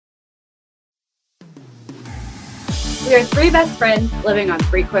We are three best friends living on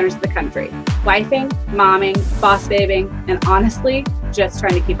three corners of the country, wifing, momming, boss babing, and honestly, just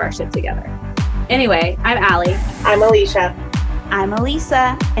trying to keep our shit together. Anyway, I'm Allie. I'm Alicia. I'm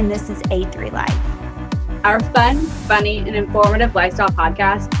Elisa, and this is A3 Life. Our fun, funny, and informative lifestyle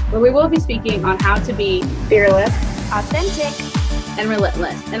podcast where we will be speaking on how to be fearless, authentic, and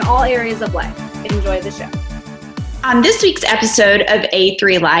relentless in all areas of life. Enjoy the show. On this week's episode of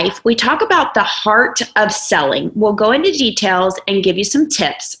A3 Life, we talk about the heart of selling. We'll go into details and give you some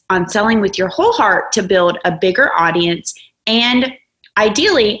tips on selling with your whole heart to build a bigger audience and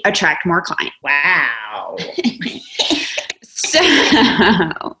ideally attract more clients. Wow. So,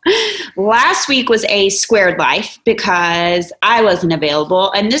 last week was A Squared Life because I wasn't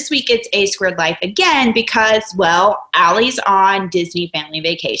available. And this week it's A Squared Life again because, well, Allie's on Disney family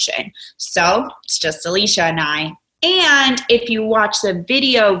vacation. So it's just Alicia and I. And if you watch the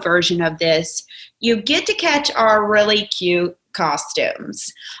video version of this, you get to catch our really cute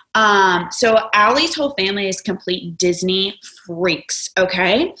costumes. So Allie's whole family is complete Disney freaks,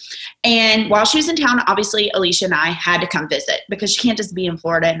 okay? And while she was in town, obviously Alicia and I had to come visit because she can't just be in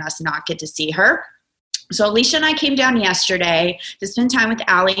Florida and us not get to see her. So Alicia and I came down yesterday to spend time with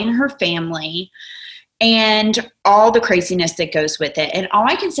Allie and her family and all the craziness that goes with it. And all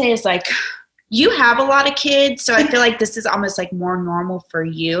I can say is like, you have a lot of kids, so I feel like this is almost like more normal for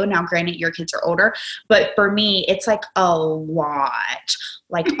you. Now, granted, your kids are older, but for me, it's like a lot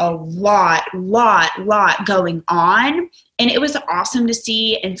going on. And it was awesome to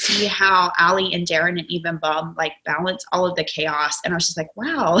see how Allie and Darren and even Bum like balance all of the chaos. And I was just like,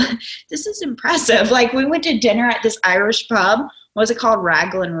 wow, this is impressive. Like we went to dinner at this Irish pub. What was it called?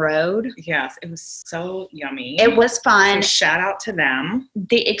 Raglan Road. Yes, it was so yummy. It was fun. So shout out to them.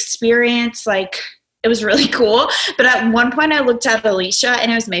 The experience, like, it was really cool. But at one point I looked at Alicia,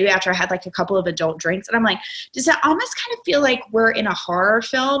 and it was maybe after I had like a couple of adult drinks, and I'm like, does it almost kind of feel like we're in a horror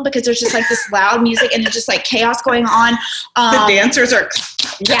film? Because there's just like this loud music and there's just like chaos going on. The dancers are...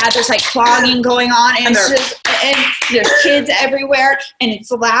 Yeah, there's like clogging going on, and there's kids everywhere, and it's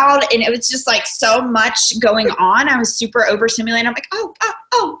loud, and it was just like so much going on. I was super overstimulated. I'm like, oh,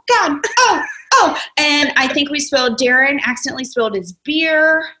 God, oh. And I think Darren accidentally spilled his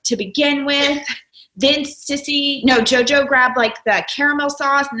beer to begin with. Then Jojo grabbed like the caramel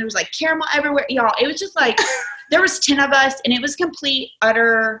sauce, and there was like caramel everywhere. Y'all, it was just like, there was 10 of us, and it was complete,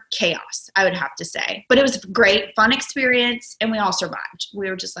 utter chaos, I would have to say. But it was a great, fun experience, and we all survived. We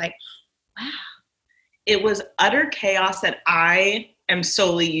were just like, wow. It was utter chaos that I am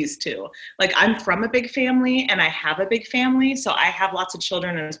solely used to. Like, I'm from a big family, and I have a big family, so I have lots of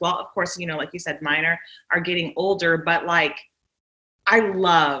children as well. Of course, like you said, mine are getting older, but like, I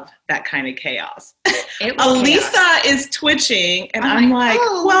love that kind of chaos. Elisa is twitching, and I'm like,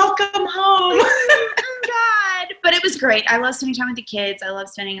 welcome home. Oh, God. But it was great. I love spending time with the kids. I love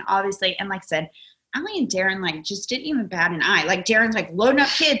spending, obviously, and like I said, Allie and Darren like just didn't even bat an eye. Like Darren's like loading up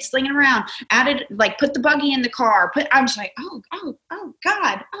kids, slinging around, put the buggy in the car. I'm just like, oh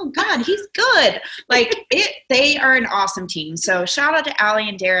God, he's good. Like they are an awesome team. So shout out to Allie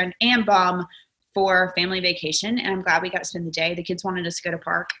and Darren and Bum for family vacation, and I'm glad we got to spend the day. The kids wanted us to go to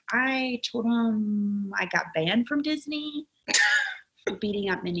park. I told them I got banned from Disney for beating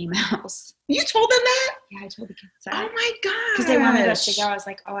up Minnie Mouse. You told them that? Yeah, I told the kids that. Oh my God. Because they wanted us to go. I was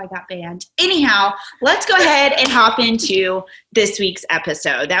like, I got banned. Anyhow, let's go ahead and hop into this week's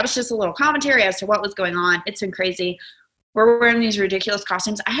episode. That was just a little commentary as to what was going on. It's been crazy. We're wearing these ridiculous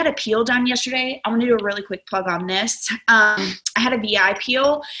costumes. I had a peel done yesterday. I'm going to do a really quick plug on this. I had a VI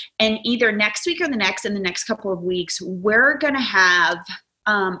peel, and either next week or in the next couple of weeks, we're going to have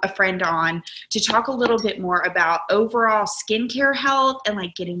a friend on to talk a little bit more about overall skincare health and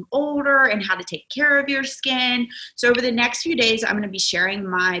like getting older and how to take care of your skin. So over the next few days, I'm going to be sharing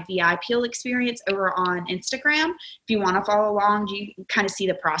my VI peel experience over on Instagram. If you want to follow along, you can kind of see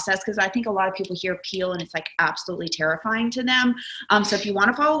the process, because I think a lot of people hear peel and it's like absolutely terrifying to them. So if you want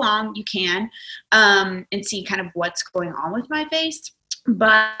to follow along, you can and see kind of what's going on with my face.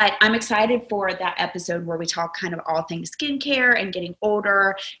 But I'm excited for that episode where we talk kind of all things skincare and getting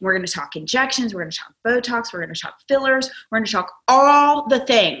older. We're going to talk injections. We're going to talk Botox. We're going to talk fillers. We're going to talk all the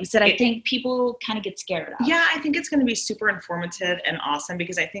things that I think people kind of get scared of. Yeah, I think it's going to be super informative and awesome,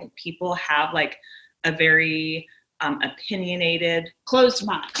 because I think people have like a very opinionated,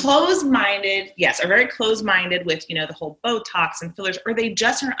 closed-minded, yes, are very closed-minded with, the whole Botox and fillers, or they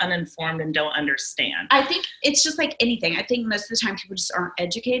just are uninformed and don't understand. I think it's just like anything. I think most of the time people just aren't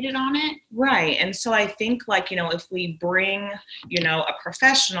educated on it. Right. And so I think if we bring, a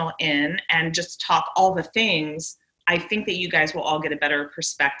professional in and just talk all the things, I think that you guys will all get a better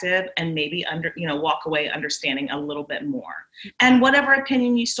perspective and maybe walk away understanding a little bit more. And whatever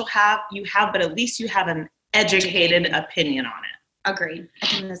opinion you still have, but at least you have an educated opinion on it. Agreed. I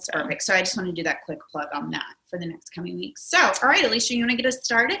think that's perfect. So I just want to do that quick plug on that for the next coming weeks. So, all right, Alicia, you want to get us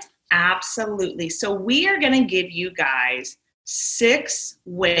started? Absolutely. So we are going to give you guys 6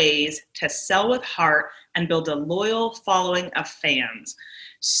 ways to sell with heart and build a loyal following of fans.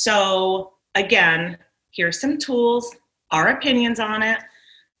 So again, here's some tools, our opinions on it.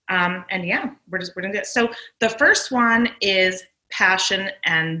 And yeah, we're going to get, so the first one is passion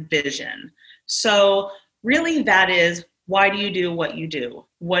and vision. So really that is, why do you do what you do?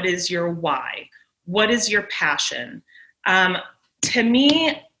 What is your why? What is your passion? To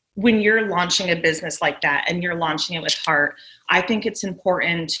me, when you're launching a business like that and you're launching it with heart, I think it's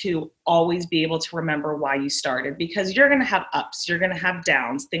important to always be able to remember why you started, because you're going to have ups, you're going to have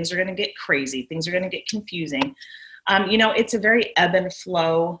downs, things are going to get crazy, things are going to get confusing. It's a very ebb and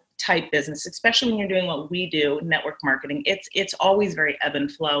flow type business, especially when you're doing what we do, network marketing. It's always very ebb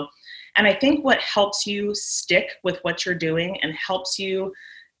and flow. And I think what helps you stick with what you're doing and helps you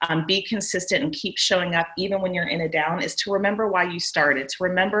be consistent and keep showing up even when you're in a down is to remember why you started, to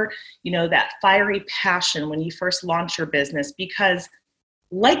remember, that fiery passion when you first launch your business, because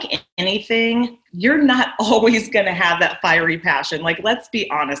like anything, you're not always going to have that fiery passion. Like, let's be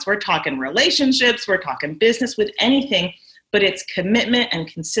honest, we're talking relationships, we're talking business, with anything, but it's commitment and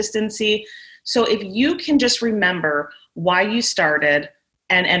consistency. So if you can just remember why you started,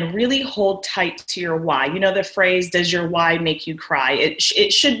 and really hold tight to your why. The phrase, does your why make you cry? It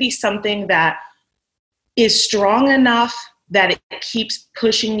should be something that is strong enough that it keeps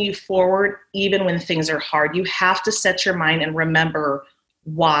pushing you forward even when things are hard. You have to set your mind and remember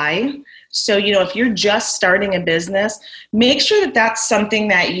why. So, if you're just starting a business, make sure that that's something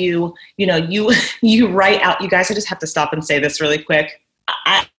that you write out. You guys, I just have to stop and say this really quick.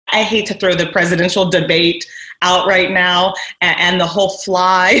 I hate to throw the presidential debate out right now and the whole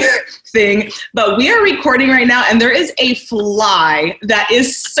fly thing, but we are recording right now and there is a fly that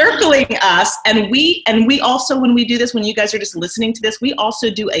is circling us. And we also, when we do this, when you guys are just listening to this, we also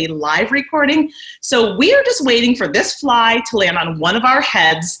do a live recording. So we are just waiting for this fly to land on one of our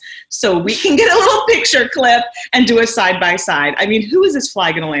heads so we can get a little picture clip and do a side by side. I mean, who is this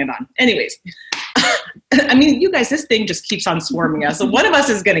fly going to land on? Anyways. You guys, this thing just keeps on swarming us. So one of us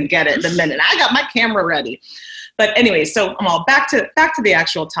is going to get it in a minute. I got my camera ready. But anyway, so I'm all back to the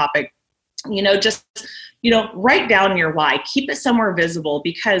actual topic. Write down your why. Keep it somewhere visible,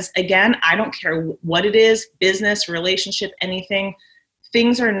 because again, I don't care what it is, business, relationship, anything.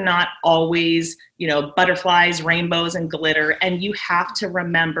 Things are not always, butterflies, rainbows, and glitter. And you have to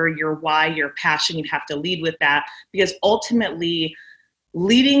remember your why, your passion. You have to lead with that, because ultimately,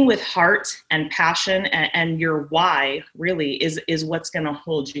 leading with heart and passion and your why really is what's going to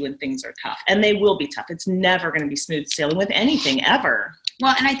hold you when things are tough. And they will be tough. It's never going to be smooth sailing with anything ever.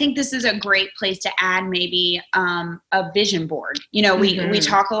 Well, and I think this is a great place to add maybe a vision board. We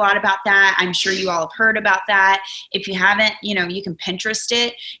talk a lot about that. I'm sure you all have heard about that. If you haven't, you can Pinterest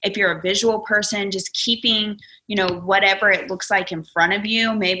it. If you're a visual person, just keeping, whatever it looks like in front of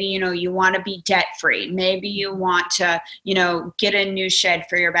you. Maybe, you want to be debt free. Maybe you want to, get a new shed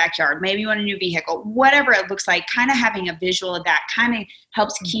for your backyard. Maybe you want a new vehicle, whatever it looks like. Kind of having a visual of that kind of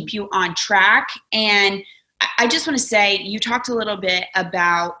helps keep you on track. And I just want to say, you talked a little bit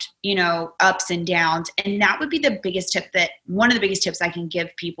about, ups and downs, and that would be one of the biggest tips I can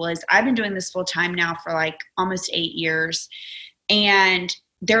give people is I've been doing this full time now for like almost 8 years, and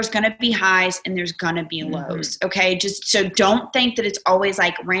there's going to be highs and there's going to be lows. Okay. Just so don't think that it's always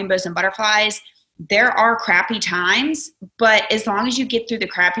like rainbows and butterflies. There are crappy times, but as long as you get through the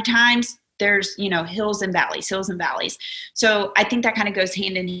crappy times, there's, hills and valleys. So I think that kind of goes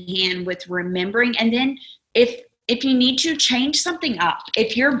hand in hand with remembering. And then if you need to change something up,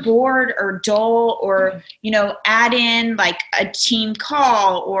 if you're bored or dull or, add in like a team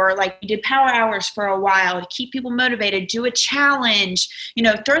call, or like you did power hours for a while to keep people motivated, do a challenge,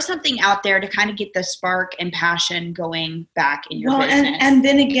 throw something out there to kind of get the spark and passion going back in your business. And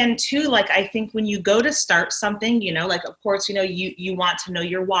then again too, like I think when you go to start something, like of course, you want to know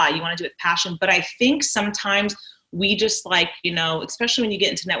your why, you want to do it with passion, but I think sometimes we just like, especially when you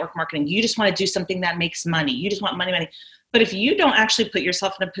get into network marketing, you just want to do something that makes money. You just want money. But if you don't actually put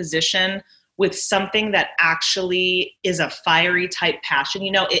yourself in a position with something that actually is a fiery type passion,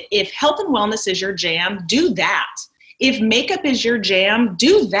 if health and wellness is your jam, do that. If makeup is your jam,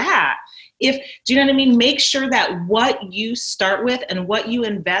 do that. Do you know what I mean? Make sure that what you start with and what you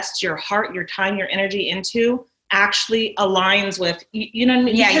invest your heart, your time, your energy into actually aligns with, you know,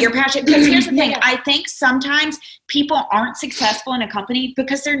 yeah, your passion. Because here's the thing, I think sometimes people aren't successful in a company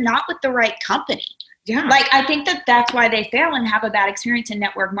because they're not with the right company. Yeah. Like, I think that's why they fail and have a bad experience in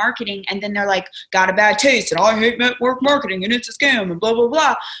network marketing. And then they're like, got a bad taste and I hate network marketing and it's a scam and blah, blah,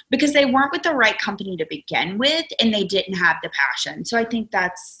 blah. Because they weren't with the right company to begin with and they didn't have the passion. So I think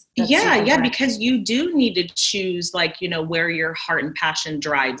that's yeah, because you do need to choose, like, you know, where your heart and passion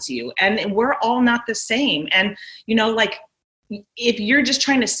drives you. And we're all not the same. And, you know, like, if you're just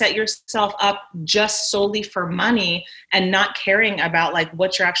trying to set yourself up just solely for money and not caring about like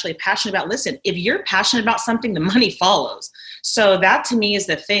what you're actually passionate about, listen, if you're passionate about something, the money follows. So that to me is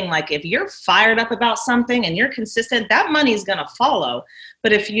the thing. Like, if you're fired up about something and you're consistent, that money is going to follow.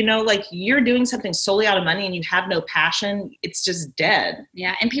 But if, you know, like you're doing something solely out of money and you have no passion, it's just dead.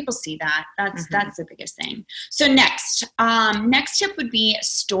 Yeah. And people see that. That's the biggest thing. So next tip would be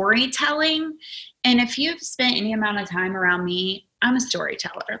storytelling. And if you've spent any amount of time around me, I'm a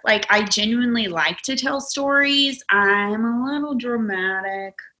storyteller. Like, I genuinely like to tell stories. I'm a little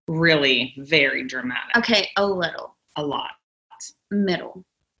dramatic. Really, very dramatic. Okay, a little. A lot. Middle.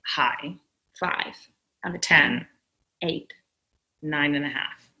 High. 5 out of 10. 8. 9.5.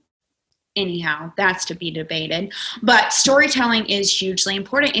 Anyhow, that's to be debated. But storytelling is hugely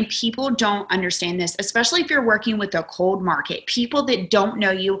important, and people don't understand this, especially if you're working with a cold market. People that don't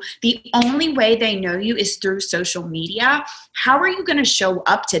know you, the only way they know you is through social media. How are you going to show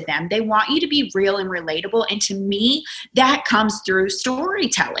up to them? They want you to be real and relatable. And to me, that comes through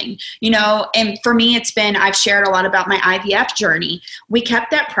storytelling, you know. And for me, I've shared a lot about my IVF journey. We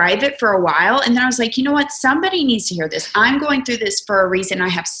kept that private for a while. And then I was like, you know what? Somebody needs to hear this. I'm going through this for a reason. I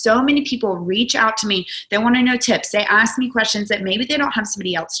have so many people reach out to me. They want to know tips. They ask me questions that maybe they don't have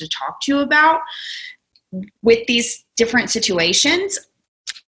somebody else to talk to about with these different situations.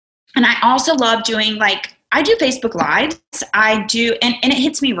 And I also love doing, like, I do Facebook Lives. I do, and it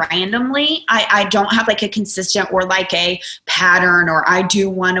hits me randomly. I don't have like a consistent or like a pattern, or I do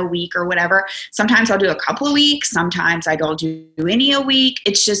one a week or whatever. Sometimes I'll do a couple of weeks. Sometimes I don't do any a week.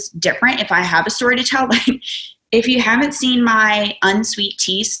 It's just different. If I have a story to tell, like, if you haven't seen my unsweet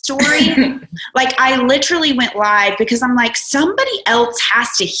tea story, like, I literally went live because I'm like, somebody else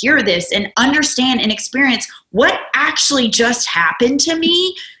has to hear this and understand and experience what actually just happened to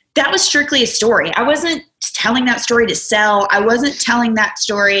me. That was strictly a story. I wasn't telling that story to sell. I wasn't telling that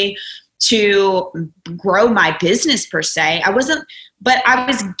story to grow my business per se. But I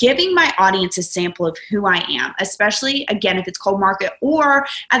was giving my audience a sample of who I am, especially, again, if it's cold market, or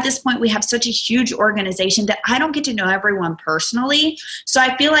at this point we have such a huge organization that I don't get to know everyone personally. So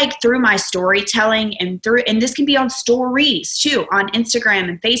I feel like through my storytelling and this can be on stories too, on Instagram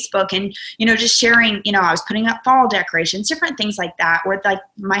and Facebook, and, you know, just sharing, you know, I was putting up fall decorations, different things like that, or like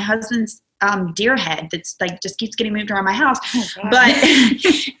my husband's deer head that's like just keeps getting moved around my house. Oh, but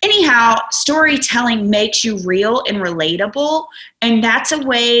anyhow, storytelling makes you real and relatable. And that's a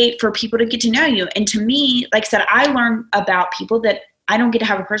way for people to get to know you. And to me, like I said, I learn about people that I don't get to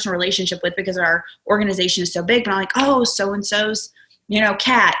have a personal relationship with because our organization is so big. But I'm like, oh, so-and-so's, you know,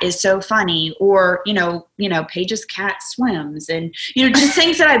 cat is so funny, or, you know, Paige's cat swims, and, you know, just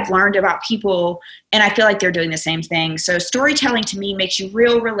things that I've learned about people. And I feel like they're doing the same thing. So storytelling to me makes you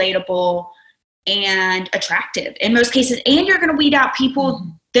real, relatable, and attractive in most cases. And you're going to weed out people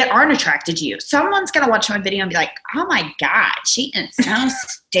that aren't attracted to you. Someone's going to watch my video and be like, oh my God, she is so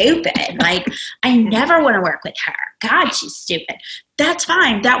stupid. Like, I never want to work with her. God, she's stupid. That's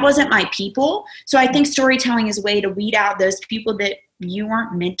fine. That wasn't my people. So I think storytelling is a way to weed out those people that you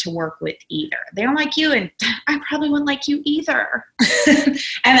weren't meant to work with either. They don't like you, and I probably wouldn't like you either.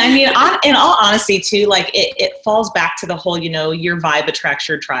 And I mean, in all honesty too, like it falls back to the whole, you know, your vibe attracts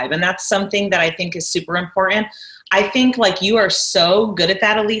your tribe. And that's something that I think is super important. I think like you are so good at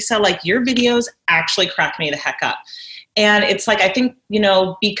that, Elisa. Like, your videos actually crack me the heck up. And it's like, I think, you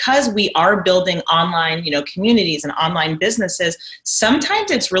know, because we are building online, you know, communities and online businesses, sometimes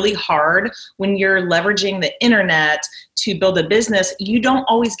it's really hard when you're leveraging the internet to build a business. You don't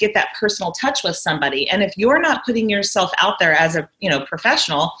always get that personal touch with somebody. And if you're not putting yourself out there as a, you know,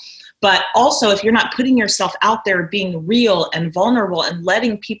 professional, but also if you're not putting yourself out there being real and vulnerable and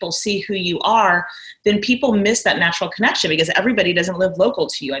letting people see who you are, then people miss that natural connection, because everybody doesn't live local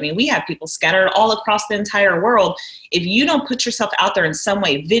to you. I mean, we have people scattered all across the entire world. If you don't put yourself out there in some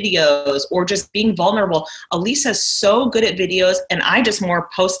way, videos or just being vulnerable, Elisa's so good at videos, and I just more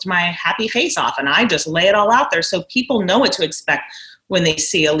post my happy face off and I just lay it all out there so people know what to expect. when they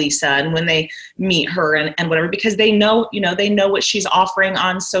see Elisa and when they meet her and whatever, because they know, they know what she's offering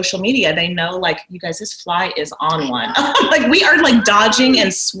on social media. They know, like, you guys, this fly is on one. Like, we are like dodging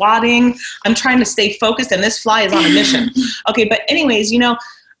and swatting. I'm trying to stay focused and this fly is on a mission. Okay. But anyways,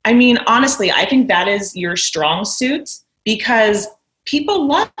 honestly, I think that is your strong suit because people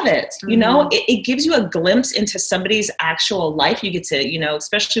love it. It gives you a glimpse into somebody's actual life. You get to,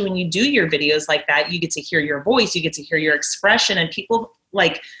 especially when you do your videos like that, you get to hear your voice, you get to hear your expression, and people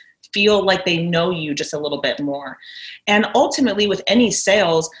like feel like they know you just a little bit more. And ultimately with any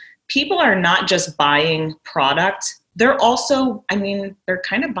sales, people are not just buying product. They're also, they're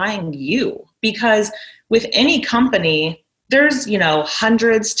kind of buying you, because with any company, there's,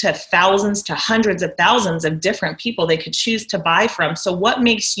 hundreds to thousands to hundreds of thousands of different people they could choose to buy from. So what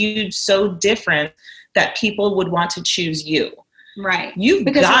makes you so different that people would want to choose you? Right. You've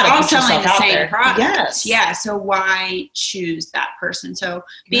because got we're all to put selling yourself the out same there. product. Yes. Yeah. So why choose that person? So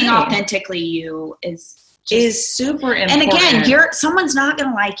being Right. authentically you is super important. And again, someone's not going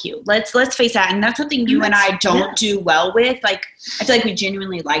to like you. Let's face that. And that's something you and I don't do well with. Like, I feel like we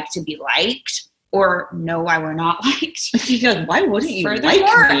genuinely like to be liked, or know why we're not liked. Because why wouldn't you like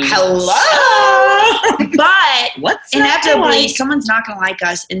me? Hello. But what's inevitably someone's not going to like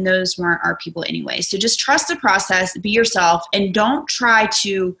us, and those weren't our people anyway. So just trust the process, be yourself, and don't try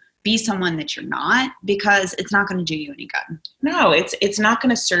to be someone that you're not, because it's not going to do you any good. No, it's not going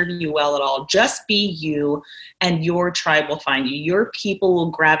to serve you well at all. Just be you, and your tribe will find you. Your people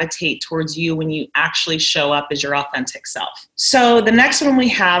will gravitate towards you when you actually show up as your authentic self. So the next one we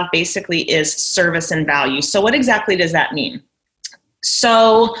have basically is service and value. So what exactly does that mean?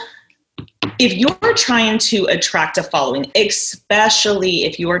 So if you're trying to attract a following, especially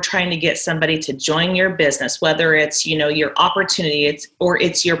if you're trying to get somebody to join your business, whether it's, your opportunity,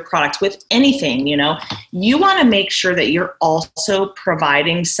 it's your product, with anything, you want to make sure that you're also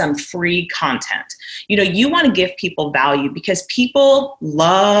providing some free content. You want to give people value, because people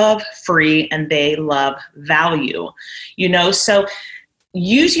love free and they love value, so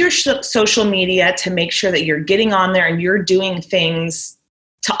use your social media to make sure that you're getting on there and you're doing things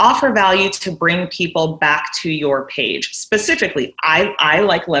to offer value, to bring people back to your page. Specifically, I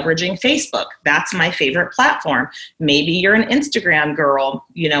like leveraging Facebook. That's my favorite platform. Maybe you're an Instagram girl,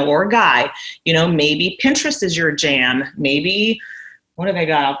 or a guy, maybe Pinterest is your jam. Maybe, what have I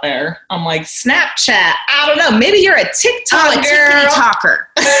got out there? I'm like, Snapchat. I don't know. Maybe you're a TikTok girl. Tickety talker.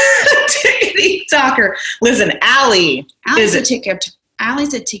 Tickety talker. Listen, Allie is a TikTok.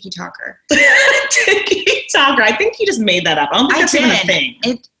 Allie's a tiki talker. Tiki talker. I think you just made that up. I don't think that's even a thing.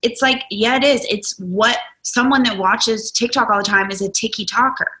 It's like, yeah, it is. It's what someone that watches TikTok all the time is a tiki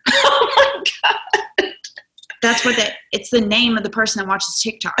talker. Oh my God. That's what it's the name of the person that watches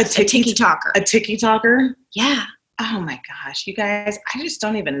TikTok. A tiki talker. A tiki talker? Yeah. Oh my gosh, you guys, I just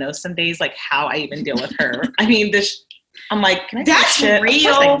don't even know some days like how I even deal with her. I'm like, can I say shit? Real.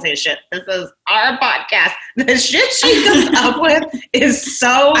 Of course I can say shit. This is our podcast. The shit she comes up with is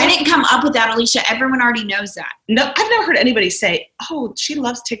so... I didn't come up with that, Alicia. Everyone already knows that. No, I've never heard anybody say, oh, she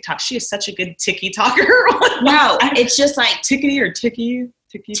loves TikTok. She is such a good tiki talker. No, it's just like... Tickety or ticky?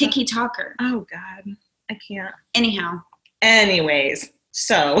 Tiki talker. Oh, God. I can't. Anyhow. Anyways,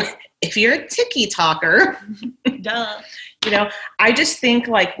 so if you're a tiki talker... Duh. I just think,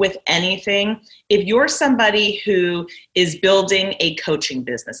 like with anything, if you're somebody who is building a coaching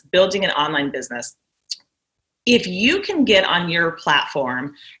business, building an online business, if you can get on your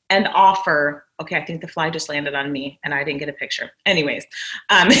platform and offer, okay, I think the fly just landed on me and I didn't get a picture. Anyways,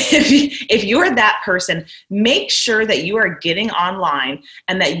 if you're that person, make sure that you are getting online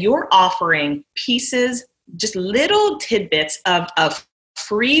and that you're offering pieces, just little tidbits of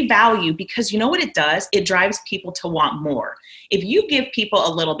free value, because you know what it does? It drives people to want more. If you give people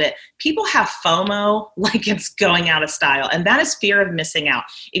a little bit, people have FOMO like it's going out of style, and that is fear of missing out.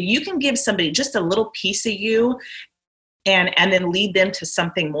 If you can give somebody just a little piece of you and then lead them to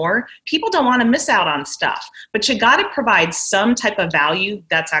something more, people don't want to miss out on stuff, but you got to provide some type of value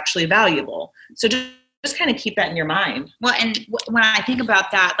that's actually valuable. So just kind of keep that in your mind. Well, and when I think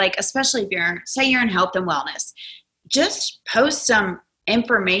about that, like, especially if say you're in health and wellness, just post some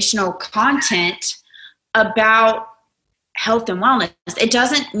informational content about health and wellness. It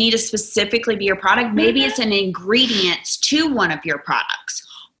doesn't need to specifically be your product. Maybe it's an ingredient to one of your products.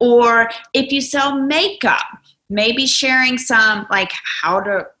 Or if you sell makeup, maybe sharing some, like, how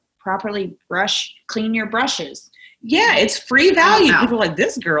to properly clean your brushes. Yeah, it's free value. People are like,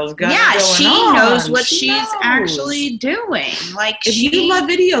 this girl's got yeah, going she on. knows what She she's knows. actually doing. Like, if you love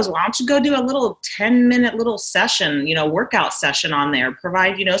videos, why don't you go do a little 10-minute little session, workout session on there?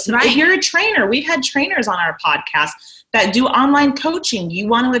 Provide, some. Right. If you're a trainer, we've had trainers on our podcast that do online coaching. You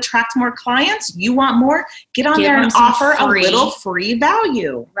want to attract more clients? You want more? Get on there and offer a little free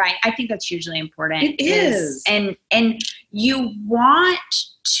value. Right. I think that's hugely important. It is. And you want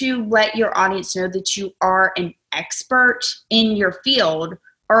to let your audience know that you are an expert in your field,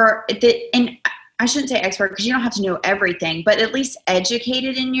 and I shouldn't say expert because you don't have to know everything, but at least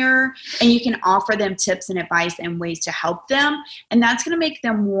educated and you can offer them tips and advice and ways to help them. And that's going to make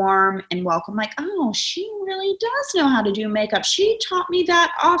them warm and welcome. Like, oh, she really does know how to do makeup. She taught me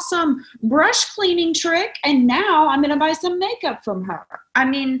that awesome brush cleaning trick. And now I'm going to buy some makeup from her. I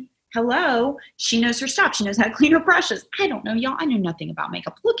mean, hello, she knows her stuff. She knows how to clean her brushes. I don't know, y'all. I know nothing about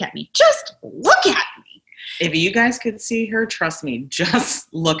makeup. Look at me. Just look at me. If you guys could see her, trust me,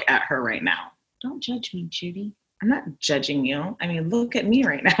 just look at her right now. Don't judge me, Judy. I'm not judging you. I mean, look at me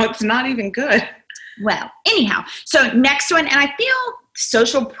right now. It's not even good. Well, anyhow, so next one, and I feel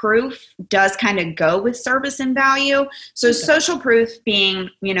social proof does kind of go with service and value. So social proof being,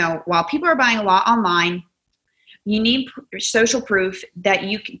 while people are buying a lot online, you need social proof that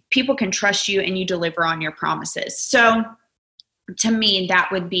people can trust you and you deliver on your promises. So to me, that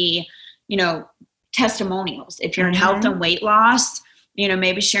would be, testimonials. If you're in health and weight loss,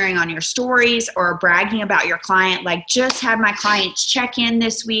 maybe sharing on your stories or bragging about your client, like just had my clients check in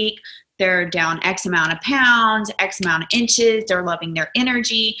this week. They're down X amount of pounds, X amount of inches. They're loving their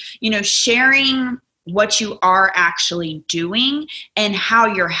energy, sharing what you are actually doing and how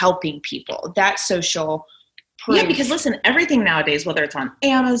you're helping people. That's social proof. Yeah, because listen, everything nowadays, whether it's on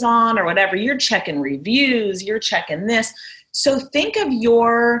Amazon or whatever, you're checking reviews, you're checking this. So think of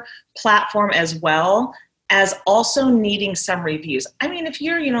your platform as well as also needing some reviews. I mean, if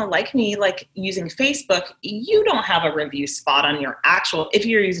you're, like me, like using Facebook, you don't have a review spot on your if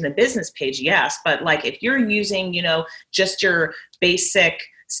you're using a business page, yes. But like if you're using, just your basic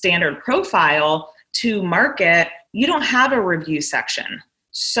standard profile to market, you don't have a review section.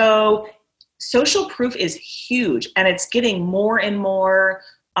 So social proof is huge and it's getting more and more.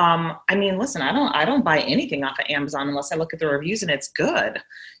 I mean, listen, I don't buy anything off of Amazon unless I look at the reviews and it's good.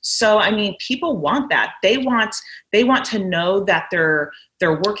 So, I mean, people want that. They want to know that they're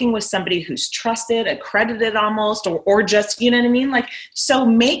working with somebody who's trusted, accredited almost, or just, you know what I mean? Like, so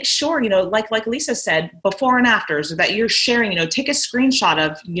make sure, like Lisa said, before and afters that you're sharing, take a screenshot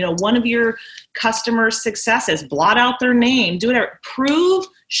of, one of your customers' successes, blot out their name, do whatever,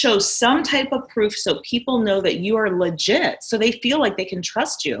 show some type of proof so people know that you are legit, so they feel like they can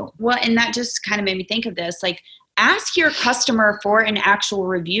trust you. Well, and that just kind of made me think of this, like, ask your customer for an actual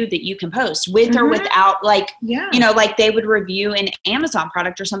review that you can post with or without, like, like they would review an Amazon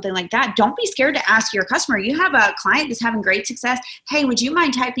product or something like that. Don't be scared to ask your customer. You have a client that's having great success. Hey, would you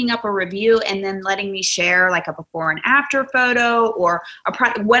mind typing up a review and then letting me share like a before and after photo or a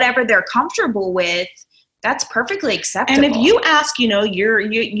product, whatever they're comfortable with? That's perfectly acceptable. And if you ask,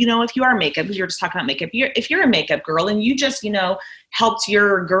 if you are makeup, you're just talking about makeup. If you're a makeup girl and you just, helped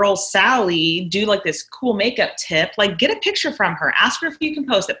your girl Sally do like this cool makeup tip, like get a picture from her, ask her if you can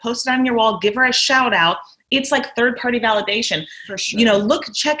post it on your wall, give her a shout out. It's like third party validation. For sure.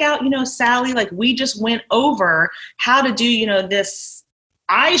 Check out, Sally, like we just went over how to do, this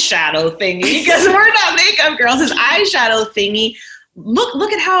eyeshadow thingy because we're not makeup girls. This eyeshadow thingy.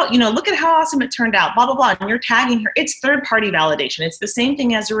 Look at how awesome it turned out, blah, blah, blah. And you're tagging her. It's third party validation. It's the same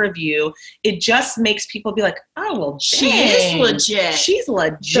thing as a review. It just makes people be like, oh, well, she is legit. She's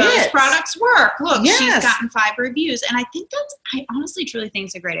legit. Those products work. Look, yes. She's gotten 5 reviews. And I honestly truly think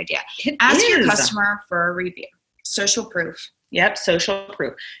it's a great idea. Ask your customer for a review. Social proof. Yep, social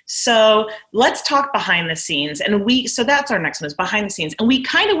proof. So let's talk behind the scenes. So that's our next one, is behind the scenes. And we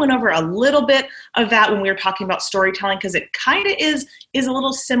kind of went over a little bit of that when we were talking about storytelling, because it kind of is a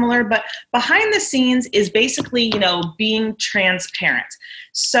little similar. But behind the scenes is basically, being transparent.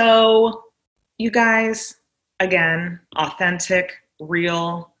 So you guys, again, authentic,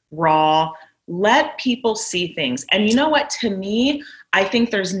 real, raw. Let people see things. And you know what? To me, I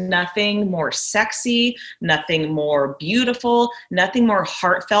think there's nothing more sexy, nothing more beautiful, nothing more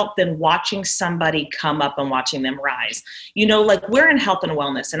heartfelt than watching somebody come up and watching them rise. Like we're in health and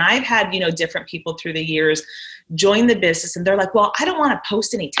wellness, and I've had, different people through the years join the business, and they're like, well, I don't want to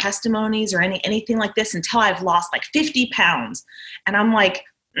post any testimonies or anything like this until I've lost like 50 pounds. And I'm like,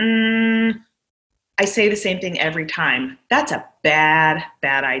 I say the same thing every time. That's a bad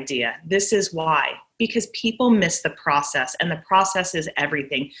idea. This is why. because people miss the process, and the process is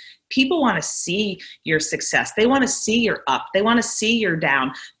everything. People want to see your success. They want to see your up. They want to see your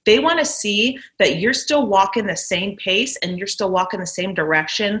down. They want to see that you're still walking the same pace and you're still walking the same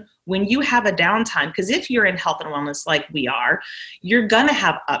direction when you have a downtime. Because if you're in health and wellness like we are, you're going to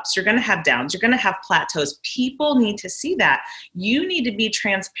have ups, you're going to have downs, you're going to have plateaus. People need to see that. You need to be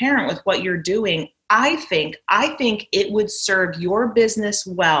transparent with what you're doing. I think it would serve your business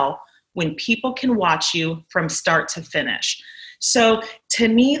well when people can watch you from start to finish. So to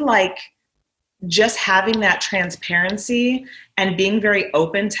me, like, just having that transparency and being very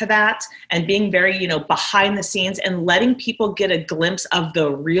open to that and being very, behind the scenes and letting people get a glimpse of the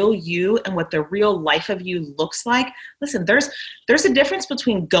real you and what the real life of you looks like. Listen, there's a difference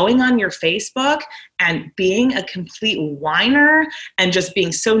between going on your Facebook and being a complete whiner and just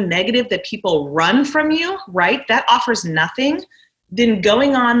being so negative that people run from you, right? That offers nothing. Then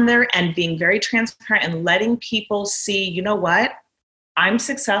going on there and being very transparent and letting people see, you know what? I'm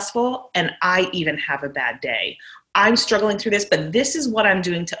successful and I even have a bad day. I'm struggling through this, but this is what I'm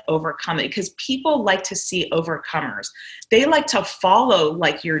doing to overcome it, because people like to see overcomers. They like to follow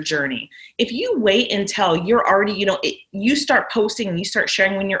like your journey. If you wait until you're already, you start posting and you start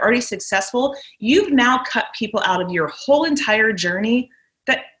sharing when you're already successful, you've now cut people out of your whole entire journey.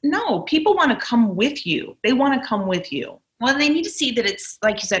 No, people want to come with you. They want to come with you. Well, they need to see that it's,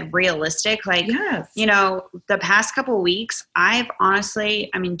 like you said, realistic. Like, yes. The past couple of weeks, I've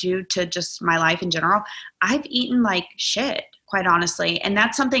honestly, due to just my life in general, I've eaten like shit, quite honestly. And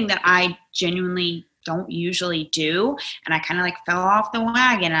that's something that I genuinely don't usually do. And I kind of like fell off the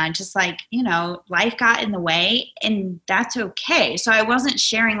wagon. And I just life got in the way, and that's okay. So I wasn't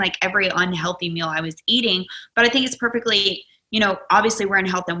sharing like every unhealthy meal I was eating, but I think it's perfectly, obviously we're in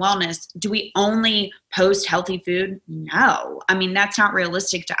health and wellness. Do we only post healthy food? No. That's not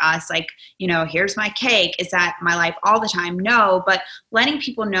realistic to us. Like, here's my cake. Is that my life all the time? No. But letting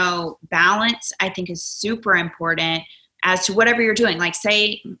people know balance, I think, is super important as to whatever you're doing. Like,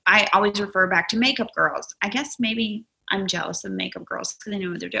 say, I always refer back to Makeup Girls. I guess maybe I'm jealous of Makeup Girls because they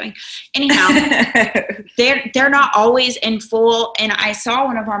know what they're doing. Anyhow, they're not always in full. And I saw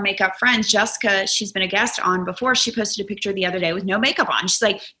one of our makeup friends, Jessica, she's been a guest on before. She posted a picture the other day with no makeup on. She's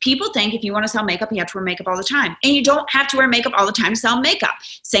like, people think if you want to sell makeup, you have to wear makeup all the time. And you don't have to wear makeup all the time to sell makeup.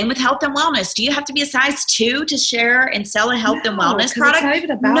 Same with health and wellness. Do you have to be a size 2 to share and sell a health and wellness product? It's not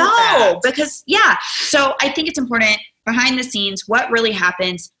even about that. Because so I think it's important behind the scenes, what really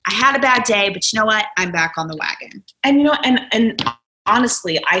happens. I had a bad day, but you know what? I'm back on the wagon. And, and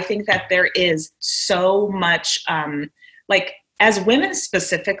honestly, I think that there is so much, as women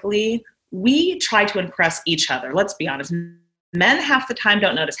specifically, we try to impress each other. Let's be honest. Men half the time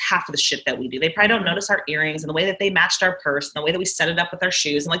don't notice half of the shit that we do. They probably don't notice our earrings and the way that they matched our purse and the way that we set it up with our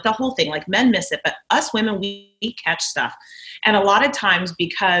shoes and like the whole thing. Like, men miss it, but us women, we catch stuff. And a lot of times,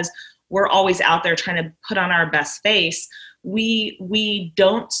 because we're always out there trying to put on our best face, we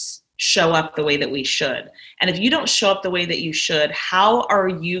don't show up the way that we should. And if you don't show up the way that you should, how are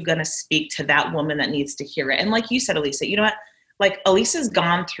you going to speak to that woman that needs to hear it? And like you said, Elisa, you know what? Like, Elisa's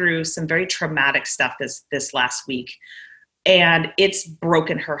gone through some very traumatic stuff this last week, and it's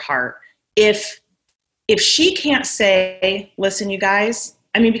broken her heart. If she can't say, listen, you guys,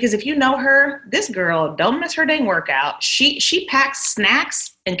 because if you know her, this girl don't miss her dang workout. She packs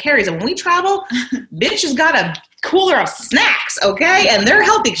snacks and carries them. When we travel, bitch has got a cooler of snacks, okay? And they're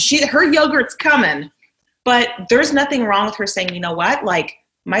healthy. Her yogurt's coming. But there's nothing wrong with her saying, you know what? Like,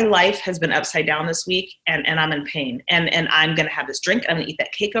 my life has been upside down this week, and I'm in pain. And I'm going to have this drink. I'm going to eat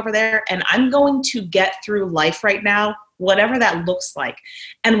that cake over there. And I'm going to get through life right now, whatever that looks like.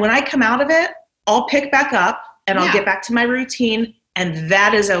 And when I come out of it, I'll pick back up and I'll get back to my routine. And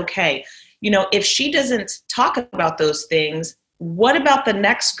that is okay. If she doesn't talk about those things, what about the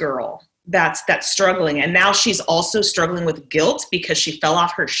next girl that's struggling? And now she's also struggling with guilt because she fell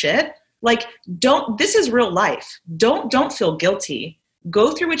off her shit. Like, this is real life. Don't feel guilty.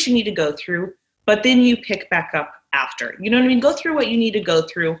 Go through what you need to go through, but then you pick back up after. You know what I mean? Go through what you need to go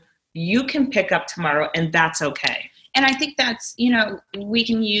through. You can pick up tomorrow, and that's okay. And I think that's, we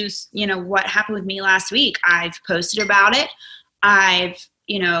can use, what happened with me last week. I've posted about it.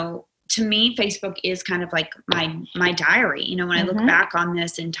 To me, Facebook is kind of like my diary, when I look back on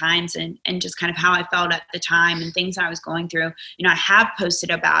this in times and just kind of how I felt at the time and things I was going through, I have posted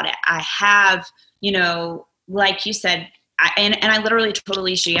about it. I have, like you said, I literally told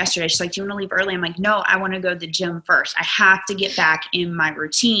Alicia yesterday, she's like, do you want to leave early? I'm like, no, I want to go to the gym first. I have to get back in my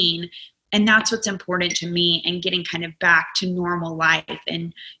routine. And that's what's important to me, and getting kind of back to normal life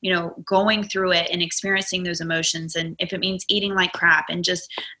and, you know, going through it and experiencing those emotions. And if it means eating like crap and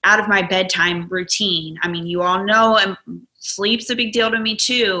just out of my bedtime routine, I mean, you all know sleep's a big deal to me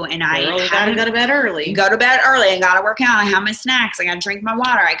too. And I gotta go to bed early. Go to bed early. I gotta work out. I have my snacks. I gotta drink my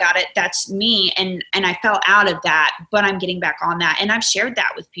water. I got it. That's me. And I fell out of that, but I'm getting back on that. And I've shared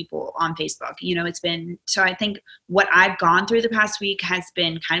that with people on Facebook. You know, it's been, so I think what I've gone through the past week has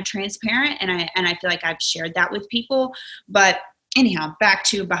been kind of transparent. And I feel like I've shared that with people. But anyhow, back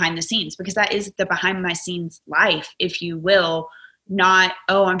to behind the scenes, because that is the behind my scenes life, if you will. Not,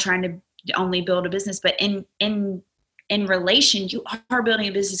 oh, I'm trying to only build a business, but in relation, you are building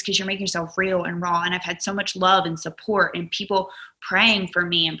a business because you're making yourself real and raw. And I've had so much love and support and people praying for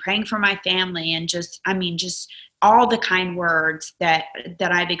me and praying for my family, and just all the kind words that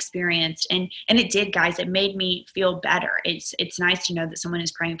I've experienced. And it did, guys, it made me feel better. It's nice to know that someone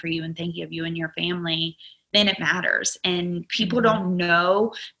is praying for you and thinking of you and your family. Then it matters. And people don't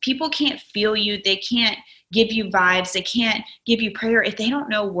know, people can't feel you. They can't give you vibes. They can't give you prayer if they don't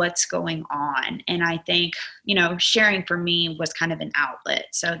know what's going on. And I think, you know, sharing for me was kind of an outlet.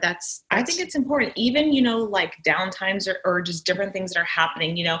 So that's I think it's important, even, you know, like downtimes or just different things that are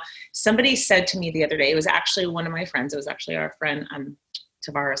happening. You know, somebody said to me the other day, it was actually one of my friends. It was actually our friend,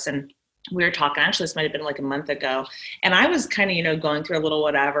 Tavares, and we were talking, actually, this might've been like a month ago. And I was kind of, you know, going through a little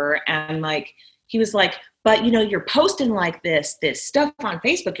whatever. And like, he was like, but, you know, you're posting like this stuff on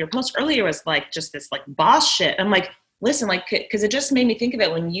Facebook. Your post earlier was like just this like boss shit. I'm like, listen, like, because it just made me think of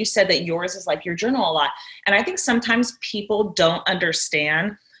it when you said that yours is like your journal a lot. And I think sometimes people don't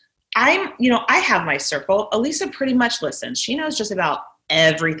understand. You know, I have my circle. Elisa pretty much listens. She knows just about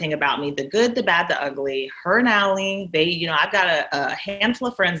everything about me, the good, the bad, the ugly. Her and Allie, they, you know, I've got a handful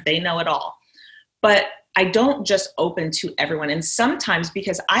of friends. They know it all. But I don't just open to everyone. And sometimes,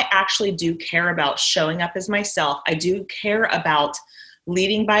 because I actually do care about showing up as myself, I do care about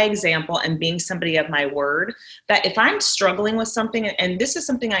leading by example and being somebody of my word, that if I'm struggling with something, and this is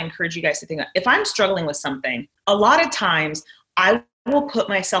something I encourage you guys to think of, if I'm struggling with something, a lot of times I will put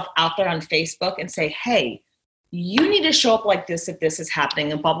myself out there on Facebook and say, hey, you need to show up like this if this is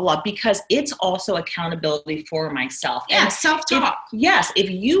happening, and blah, blah, blah, because it's also accountability for myself. Yeah, and self-talk. Yes. If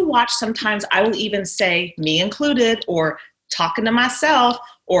you watch, sometimes I will even say, me included, or talking to myself,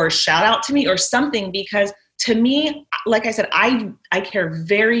 or shout out to me or something, because to me, like I said, I care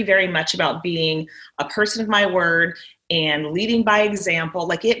very, very much about being a person of my word and leading by example.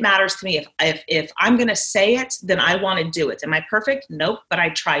 Like, it matters to me. If I'm going to say it, then I want to do it. Am I perfect? Nope. But I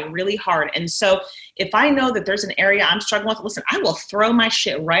try really hard. And so if I know that there's an area I'm struggling with, listen, I will throw my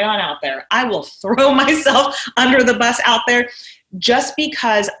shit right on out there. I will throw myself under the bus out there, just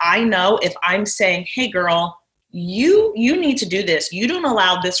because I know if I'm saying, hey girl, you need to do this. You don't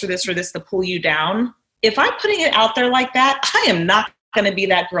allow this or this or this to pull you down. If I'm putting it out there like that, I am not going to be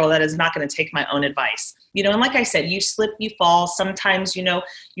that girl that is not going to take my own advice. You know, and like I said, you slip, you fall. Sometimes, you know,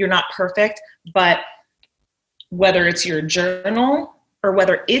 you're not perfect, but whether it's your journal or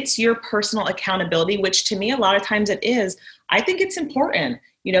whether it's your personal accountability, which to me, a lot of times it is, I think it's important.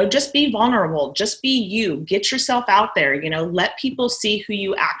 You know, just be vulnerable, just be you, get yourself out there, you know, let people see who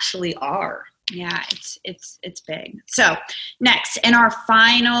you actually are. Yeah, it's big. So next, and our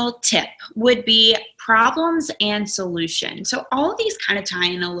final tip would be problems and solutions. So all of these kind of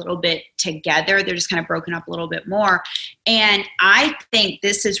tie in a little bit together. They're just kind of broken up a little bit more. And I think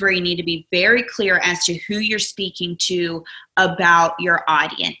this is where you need to be very clear as to who you're speaking to about your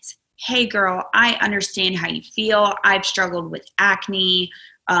audience. Hey girl, I understand how you feel. I've struggled with acne.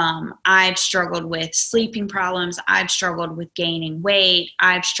 I've struggled with sleeping problems. I've struggled with gaining weight.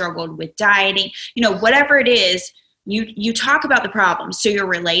 I've struggled with dieting. You know, whatever it is, you talk about the problem. So you're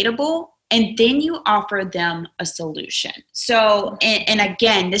relatable, and then you offer them a solution. So, and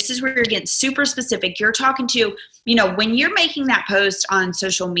again, this is where you're getting super specific. You're talking to, you know, when you're making that post on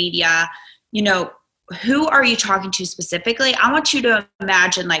social media, you know, who are you talking to specifically? I want you to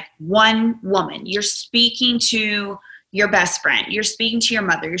imagine like one woman. You're speaking to your best friend, you're speaking to your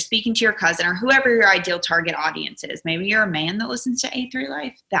mother, you're speaking to your cousin, or whoever your ideal target audience is. Maybe you're a man that listens to A3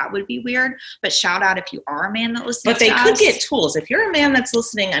 Life. That would be weird, but shout out if you are a man that listens to us. But they could get tools. If you're a man that's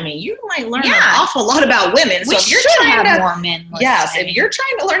listening, I mean, you might learn an awful lot about women. So if you're trying to have more men listening. Yes, if you're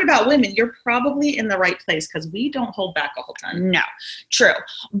trying to learn about women, you're probably in the right place, because we don't hold back a whole ton. No, true.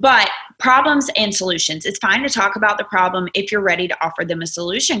 But problems and solutions. It's fine to talk about the problem if you're ready to offer them a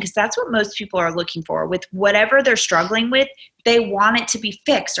solution, because that's what most people are looking for. With whatever they're struggling with, they want it to be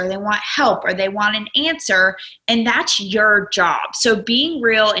fixed, or they want help, or they want an answer, and that's your job. So being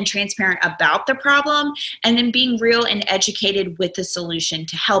real and transparent about the problem, and then being real and educated with the solution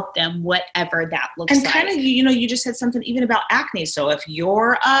to help them, whatever that looks like. And kind of, you just said something even about acne. So if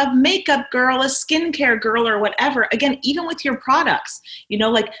you're a makeup girl, a skincare girl, or whatever, again, even with your products,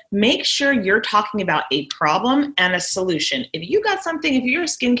 like make sure you're talking about a problem and a solution. If you got something, if you're a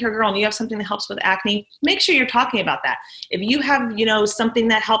skincare girl and you have something that helps with acne, make sure you're talking about that. If you have, something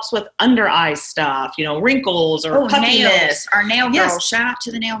that helps with under eye stuff, wrinkles or puffiness. Nails. Our nail girls. Shout out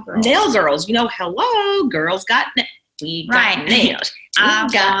to the nail girls. Nail girls. Hello, girls got we got nails. I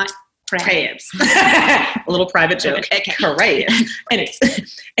got crabs. A little private joke. Okay.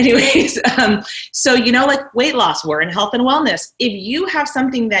 Anyways, so like weight loss, we're in health and wellness. If you have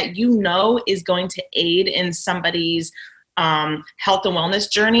something that is going to aid in somebody's health and wellness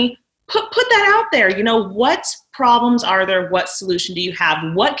journey, put that out there. What problems are there? What solution do you have?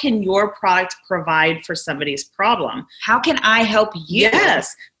 What can your product provide for somebody's problem? How can I help you?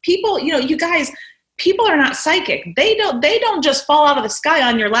 Yes. People, you guys, people are not psychic. They don't just fall out of the sky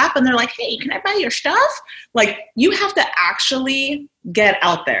on your lap and they're like, hey, can I buy your stuff? Like, you have to actually get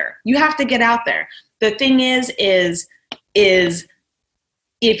out there. You have to get out there. The thing is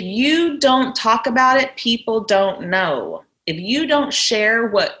if you don't talk about it, people don't know. If you don't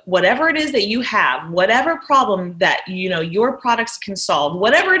share whatever it is that you have, whatever problem that, your products can solve,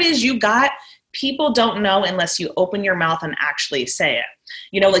 whatever it is you got, people don't know unless you open your mouth and actually say it.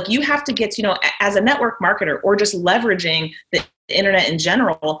 Like, you have to get, as a network marketer or just leveraging the internet in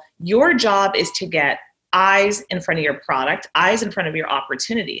general, your job is to get eyes in front of your product, eyes in front of your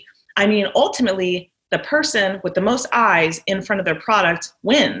opportunity. I mean, ultimately, the person with the most eyes in front of their product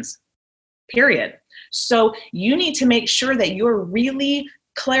wins, period. So you need to make sure that you're really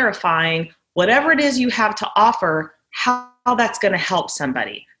clarifying whatever it is you have to offer, how that's going to help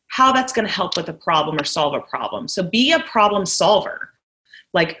somebody, how that's going to help with a problem or solve a problem. So be a problem solver.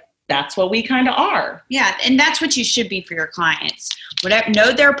 Like, that's what we kind of are. Yeah, and that's what you should be for your clients.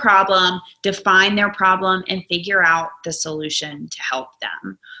 Know their problem, define their problem, and figure out the solution to help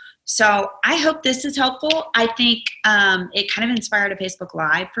them. So I hope this is helpful. I think it kind of inspired a Facebook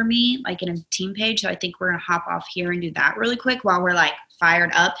Live for me, like in a team page. So I think we're going to hop off here and do that really quick while we're like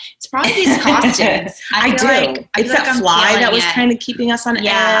fired up. It's probably these costumes. I do. It's that fly that was kind of keeping us on edge.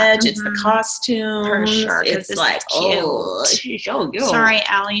 Mm-hmm. It's the costume. For sure. It's like, cute. Sorry,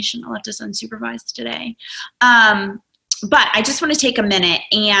 Allie, you shouldn't have left us unsupervised today. But I just want to take a minute,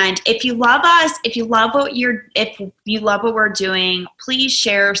 and if you love us, if you love what we're doing, please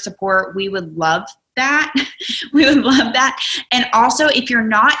share, support. We would love that. We would love that. And also, if you're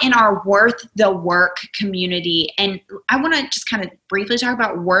not in our Worth the Work community, and I want to just kind of briefly talk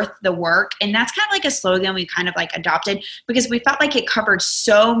about Worth the Work, and that's kind of like a slogan we kind of like adopted because we felt like it covered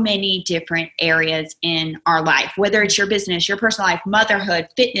so many different areas in our life, whether it's your business, your personal life, motherhood,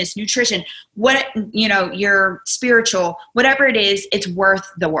 fitness, nutrition, your spiritual, whatever it is, it's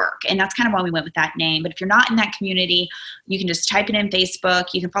worth the work. And that's kind of why we went with that name. But if you're not in that community, you can just type it in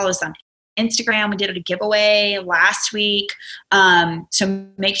Facebook. You can follow us on Instagram. We did a giveaway last week. So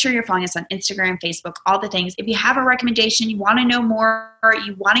make sure you're following us on Instagram, Facebook, all the things. If you have a recommendation, you want to know more,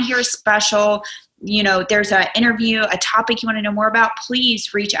 you want to hear a special, there's an interview, a topic you want to know more about,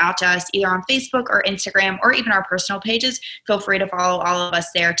 please reach out to us either on Facebook or Instagram or even our personal pages. Feel free to follow all of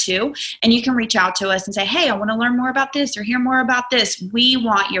us there too. And you can reach out to us and say, hey, I want to learn more about this or hear more about this. We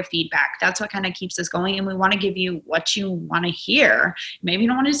want your feedback. That's what kind of keeps us going. And we want to give you what you want to hear. Maybe you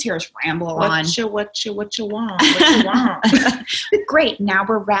don't want to just hear us ramble on. What you want. Great. Now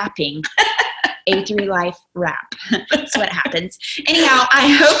we're wrapping. A3 Life wrap. That's what happens. Anyhow,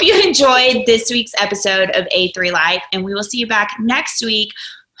 I hope you enjoyed this week's episode of A3 Life, and we will see you back next week,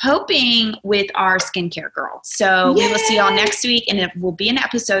 hoping with our skincare girl. So We will see y'all next week, and it will be an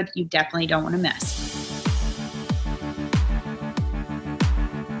episode you definitely don't want to miss.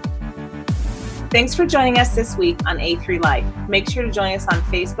 Thanks for joining us this week on A3 Life. Make sure to join us on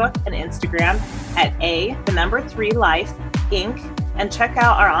Facebook and Instagram at A3 Life Inc. and check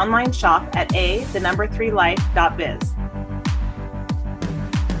out our online shop at A3life.biz.